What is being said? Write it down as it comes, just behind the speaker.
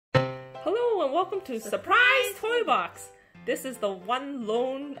Hello and welcome to Surprise Toy Box! This is the one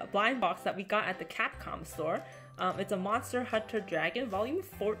lone blind box that we got at the Capcom store. It's a Monster Hunter Dragon Volume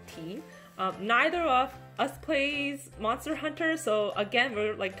 14. Neither of us plays Monster Hunter, so again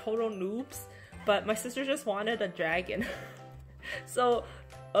we're like total noobs, but my sister just wanted a dragon. So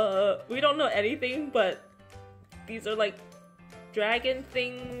we don't know anything, but these are like dragon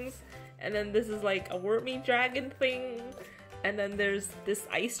things, and then this is like a wormy dragon thing. And then there's this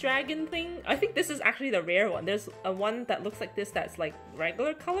ice dragon thing. I think this is actually the rare one. There's a one that looks like this that's like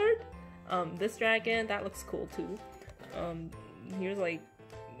regular colored. This dragon, that looks cool too. Here's like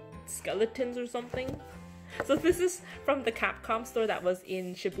skeletons or something. So this is from the Capcom store that was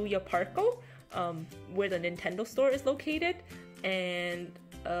in Shibuya Parko, where the Nintendo store is located. And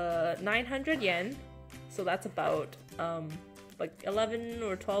 900 yen. So that's about like $11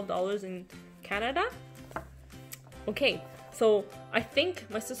 or $12 in Canada. Okay. So I think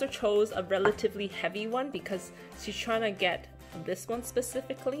my sister chose a relatively heavy one because she's trying to get this one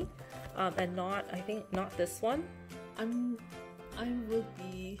specifically, and not, I think, not this one. I would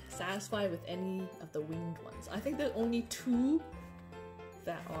be satisfied with any of the winged ones. I think there's only two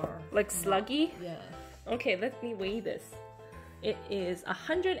that are like sluggy. Yeah. Okay, let me weigh this. It is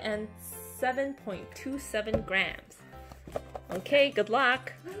 107.27 grams. Okay, good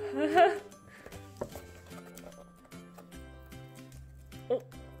luck. Oh.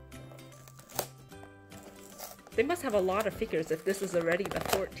 They must have a lot of figures if this is already the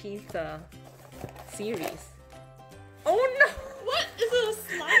 14th series. Oh no! What? Is it a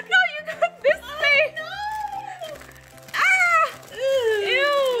slime? No, you got this thing! No! Ah!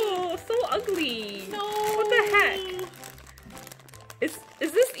 Ew! So ugly! No! What the heck?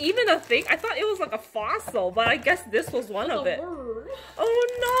 Is this even a thing? I thought it was like a fossil, but I guess this was one of it. Bird. Oh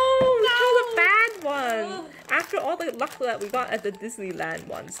no! Show the bad one! After all the luck that we got at the Disneyland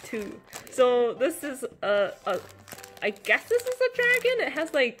ones too. So this is I guess this is a dragon. It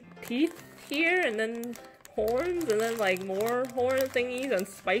has like teeth here and then horns and then like more horn thingies and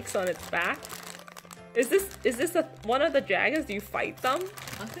spikes on its back. Is this one of the dragons? Do you fight them?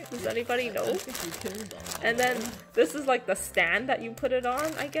 Does anybody know? I think you killed them. And then this is like the stand that you put it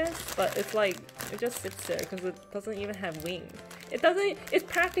on, I guess, but it's like it just sits there because it doesn't even have wings. It's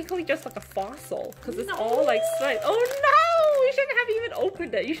practically just like a fossil because it's all like spikes. Oh no! We shouldn't have even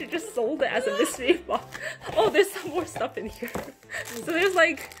opened it. You should just sold it as a mystery box. Oh, there's some more stuff in here. So there's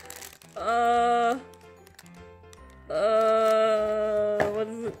like what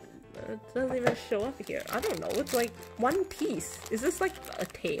is it? It doesn't even show up here. I don't know. It's like one piece. Is this like a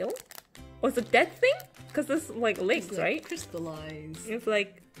tail? Or is it a dead thing? Because this is like legs, it's like right? Crystallized. It's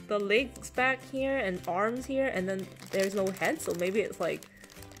like the legs back here and arms here, and then there's no head, so maybe it's like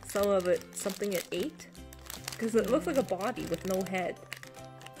some of it, something it ate? Because it looks like a body with no head.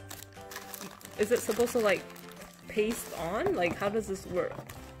 Is it supposed to like paste on? Like, how does this work?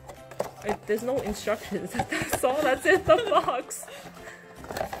 There's no instructions. That's all that's in the box.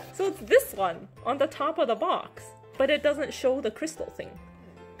 So it's this one on the top of the box, but it doesn't show the crystal thing.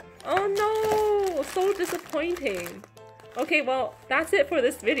 Oh no! So disappointing. Okay, well, that's it for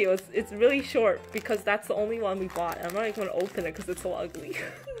this video. It's really short because that's the only one we bought. I'm not even gonna open it because it's so ugly.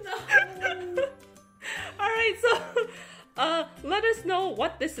 No! Alright, so let us know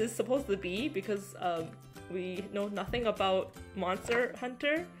what this is supposed to be because we know nothing about Monster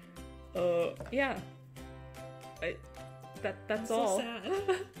Hunter. Yeah. That's all. So sad.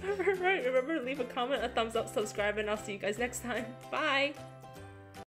 Alright, remember to leave a comment, a thumbs up, subscribe, and I'll see you guys next time. Bye!